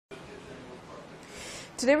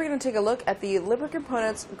Today we're going to take a look at the Lippert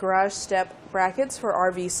Component's garage step brackets for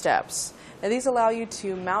RV steps. Now these allow you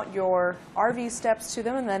to mount your RV steps to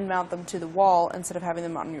them and then mount them to the wall instead of having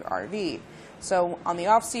them on your RV. So on the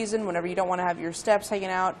off season, whenever you don't want to have your steps hanging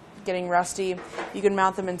out, getting rusty, you can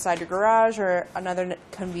mount them inside your garage or another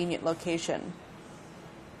convenient location.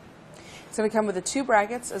 It's going to come with the 2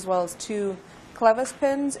 brackets as well as 2 clevis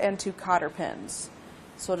pins and 2 cotter pins.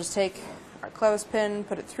 So we'll just take our clevis pin,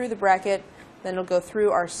 put it through the bracket, then it'll go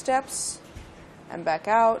through our steps and back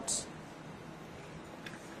out,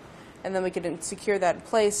 and then we can secure that in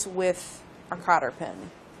place with our cotter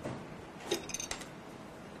pin.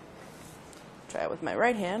 Try it with my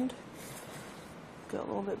right hand. Go a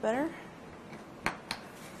little bit better.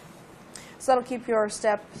 So that'll keep your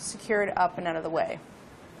step secured up and out of the way.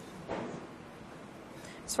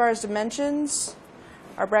 As far as dimensions,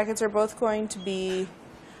 our brackets are both going to be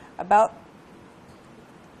about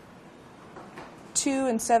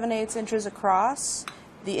 2 7/8 inches across.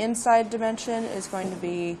 The inside dimension is going to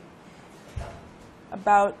be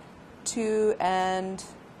about 2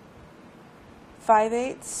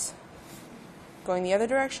 5/8. Going the other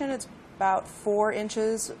direction, it's about 4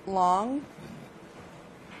 inches long.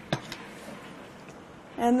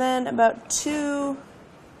 And then about 2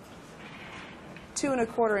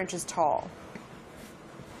 1/4 inches tall.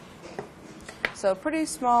 So pretty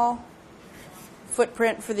small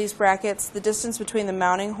footprint for these brackets. The distance between the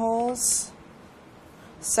mounting holes,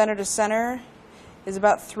 center to center, is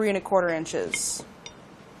about 3 1/4 inches.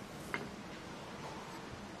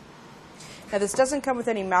 Now this doesn't come with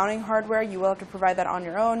any mounting hardware. You will have to provide that on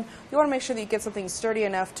your own. You want to make sure that you get something sturdy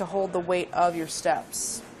enough to hold the weight of your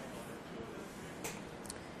steps.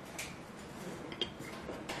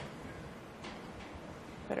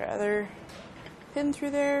 Put our other pin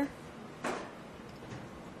through there.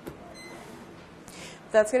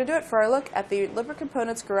 That's going to do it for our look at the Lippert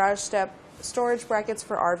Component's garage step storage brackets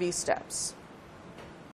for RV steps.